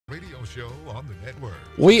Show on the network.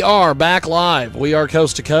 We are back live. We are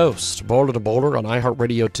coast to coast, border to border on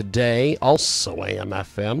iHeartRadio today. Also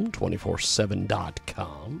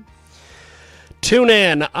AMFM247.com. Tune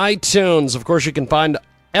in, iTunes. Of course, you can find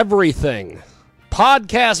everything.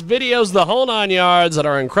 Podcast, videos, the whole nine yards at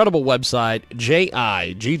our incredible website,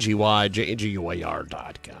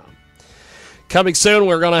 JIGGYJAGUAR.com. Coming soon,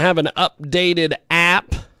 we're going to have an updated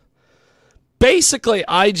app. Basically,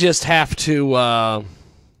 I just have to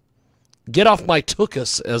get off my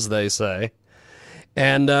tuchus, as they say,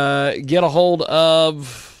 and get a hold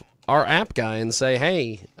of our app guy and say,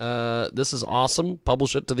 hey, this is awesome.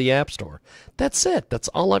 Publish it to the App Store. That's it. That's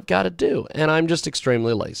all I've got to do. And I'm just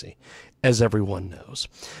extremely lazy, as everyone knows.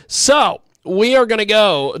 So we are going to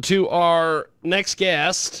go to our next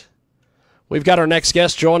guest. We've got our next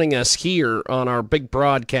guest joining us here on our big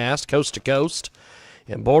broadcast, coast to coast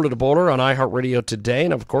and border to border on iHeartRadio today,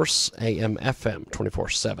 and of course,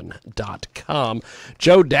 AMFM247.com.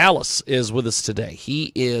 Joe Dallas is with us today.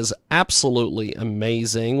 He is absolutely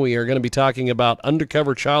amazing. We are going to be talking about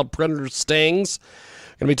undercover child predator stings.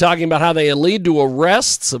 We're going to be talking about how they lead to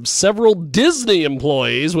arrests of several Disney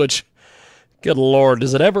employees, which, good Lord,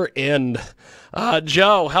 does it ever end?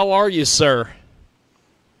 Joe, how are you, sir?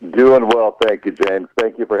 Doing well, thank you, James.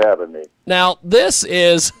 Thank you for having me. Now, this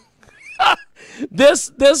is...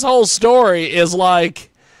 this whole story is like,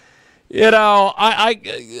 you know,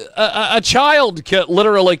 a child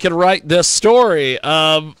literally can write this story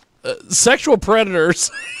of sexual predators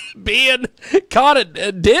being caught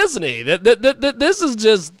at Disney. This is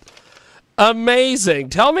just amazing.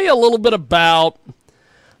 Tell me a little bit about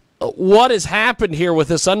what has happened here with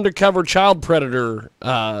this undercover child predator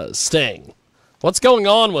sting. What's going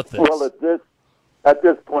on with this? Well, at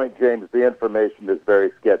this point, James, the information is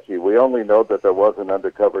very sketchy. We only know that there was an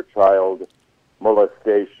undercover child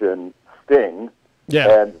molestation sting,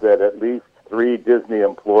 and that at least 3 Disney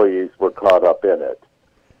employees were caught up in it.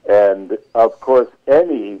 And, of course,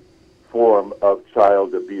 any form of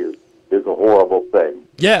child abuse is a horrible thing.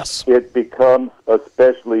 Yes. It becomes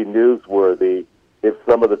especially newsworthy if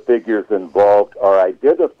some of the figures involved are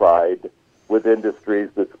identified with industries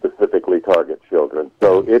that specifically target children.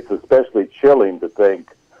 So it's especially chilling to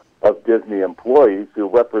think of Disney employees who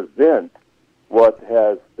represent what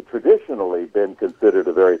has traditionally been considered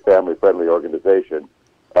a very family-friendly organization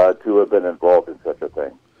to have been involved in such a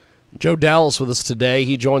thing. Joe Dallas with us today.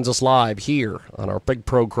 He joins us live here on our big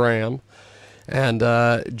program. And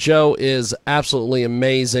Joe is absolutely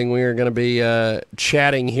amazing. We are going to be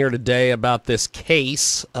chatting here today about this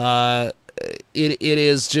case. It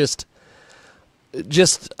is just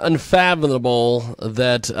unfathomable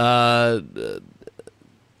that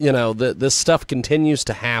that this stuff continues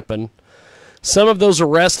to happen. Some of those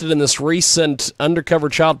arrested in this recent undercover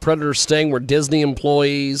child predator sting were Disney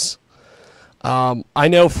employees. I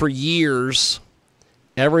know for years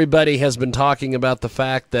everybody has been talking about the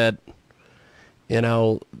fact that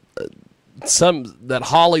that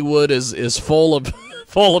Hollywood is full of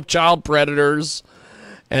child predators,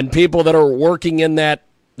 and people that are working in that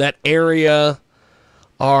area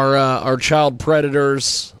are child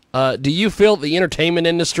predators. Do you feel the entertainment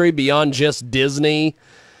industry, beyond just Disney,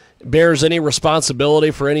 bears any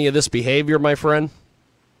responsibility for any of this behavior, my friend?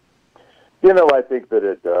 I think that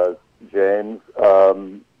it does, James.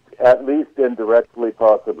 At least indirectly,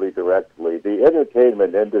 possibly directly. The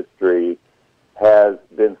entertainment industry has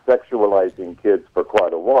been sexualizing kids for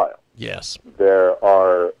quite a while. Yes. There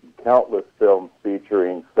are countless films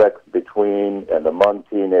featuring sex between and among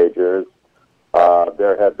teenagers.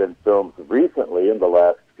 There have been films recently in the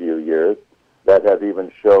last few years that have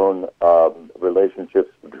even shown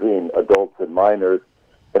relationships between adults and minors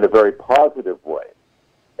in a very positive way.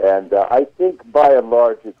 And I think by and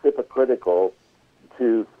large it's hypocritical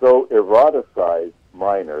to so eroticize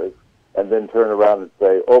minors and then turn around and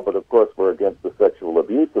say, oh, but of course we're against the sexual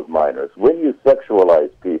abuse of minors. When you sexualize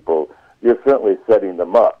people, you're certainly setting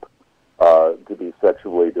them up to be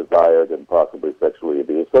sexually desired and possibly sexually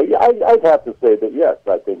abused. So yeah, I'd have to say that, yes,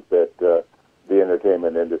 I think that the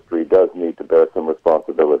entertainment industry does need to bear some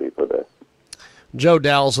responsibility for this. Joe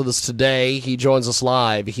Dallas with us today. He joins us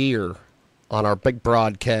live here on our big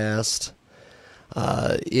broadcast.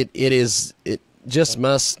 It just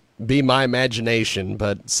must be my imagination,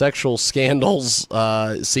 but sexual scandals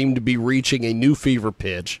seem to be reaching a new fever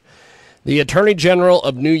pitch. The Attorney General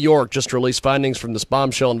of New York just released findings from this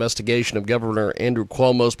bombshell investigation of Governor Andrew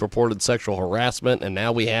Cuomo's purported sexual harassment, and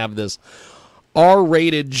now we have this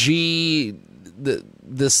R-rated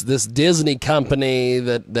this Disney company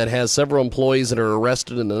that has several employees that are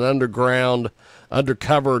arrested in an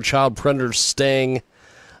undercover child predator sting.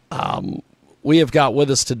 We have got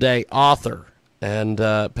with us today author and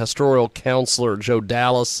pastoral counselor Joe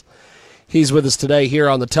Dallas. He's with us today here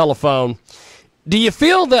on the telephone. Do you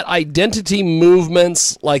feel that identity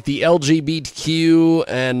movements like the LGBTQ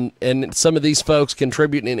and some of these folks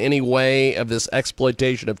contribute in any way of this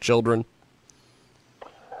exploitation of children?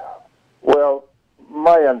 Well,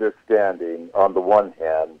 my understanding, on the one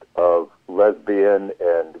hand, of lesbian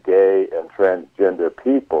and gay and transgender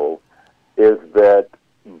people is that,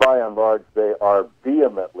 by and large, they are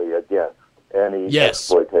vehemently against any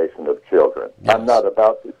exploitation of children. Yes. I'm not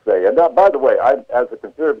about to say, and by the way, as a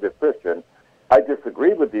conservative Christian, I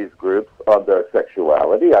disagree with these groups on their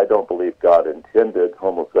sexuality. I don't believe God intended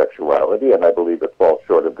homosexuality, and I believe it falls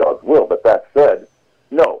short of God's will. But that said,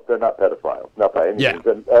 no, they're not pedophiles, not by any means.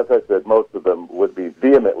 And as I said, most of them would be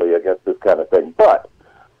vehemently against this kind of thing. But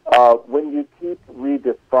when you keep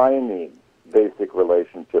redefining basic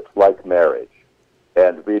relationships like marriage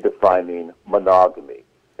and redefining monogamy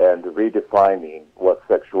and redefining what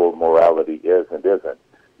sexual morality is and isn't,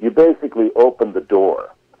 you basically open the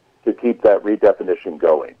door to keep that redefinition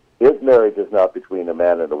going. If marriage is not between a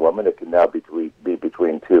man and a woman, it can now be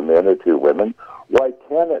between two men or two women. Why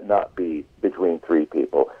can it not be between three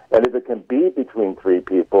people? And if it can be between three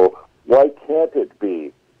people, why can't it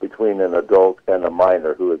be between an adult and a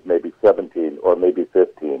minor who is maybe 17 or maybe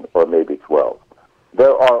 15 or maybe 12?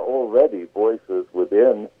 There are already voices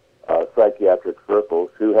within psychiatric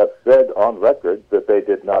circles who have said on record that they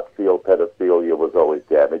did not feel pedophilia was always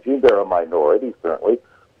damaging. They're a minority, certainly,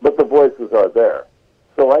 but the voices are there.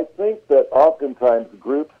 So I think that oftentimes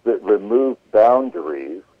groups that remove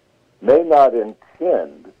boundaries may not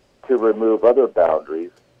intend to remove other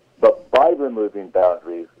boundaries, but by removing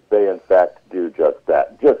boundaries, they in fact do just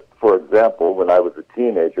that. Just for example, when I was a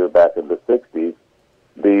teenager back in the 60s,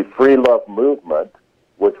 the free love movement,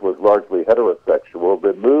 which was largely heterosexual,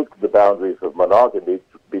 removed the boundaries of monogamy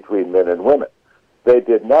between men and women. They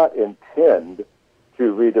did not intend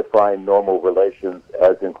to redefine normal relations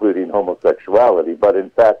as including homosexuality, but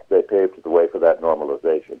in fact they paved the way for that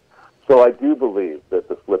normalization. So I do believe that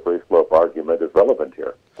the slippery slope argument is relevant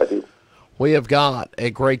here. I do. We have got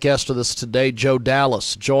a great guest with us today. Joe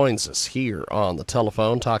Dallas joins us here on the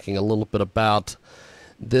telephone, talking a little bit about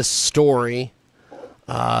this story.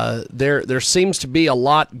 There seems to be a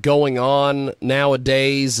lot going on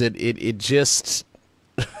nowadays. It just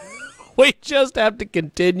we just have to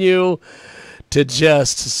continue to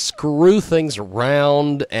just screw things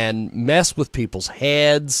around and mess with people's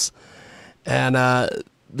heads. And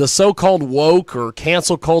the so-called woke or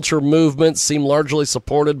cancel culture movements seem largely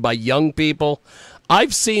supported by young people.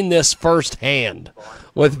 I've seen this firsthand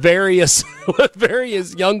with various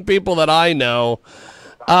young people that I know.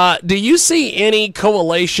 Do you see any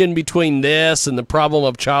correlation between this and the problem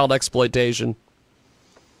of child exploitation?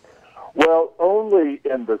 Well, only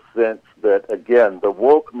in the sense that, again, the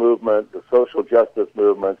woke movement, the social justice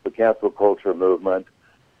movement, the cancel culture movement,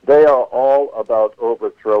 they are all about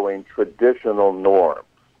overthrowing traditional norms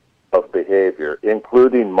of behavior,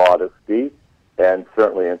 including modesty and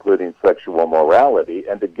certainly including sexual morality.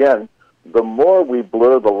 And again, the more we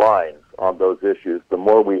blur the lines on those issues, the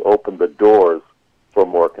more we open the doors for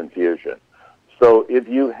more confusion. So if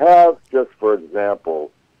you have, just for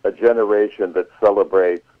example, a generation that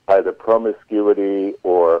celebrates either promiscuity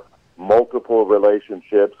or multiple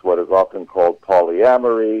relationships, what is often called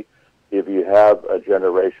polyamory, if you have a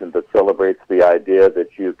generation that celebrates the idea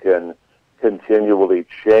that you can continually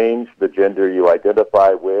change the gender you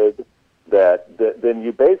identify with, then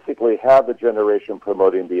you basically have a generation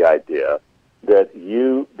promoting the idea that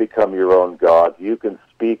you become your own God, you can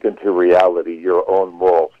speak into reality your own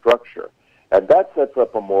moral structure. And that sets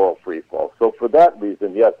up a moral freefall. So for that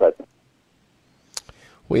reason, yes, I think.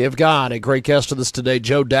 We have got a great guest with us today.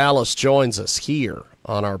 Joe Dallas joins us here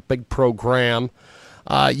on our big program.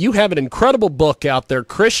 You have an incredible book out there,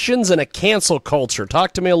 Christians in a Cancel Culture.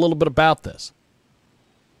 Talk to me a little bit about this.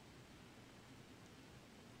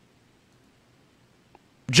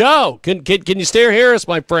 Joe, can you still hear us,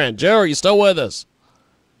 my friend? Joe, are you still with us?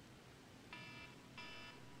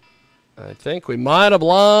 I think we might have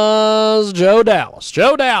lost Joe Dallas.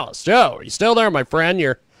 Joe Dallas. Joe, are you still there, my friend?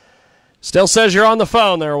 You're still says you're on the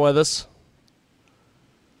phone there with us.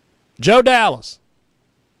 Joe Dallas.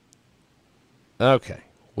 Okay.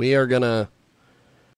 We are going to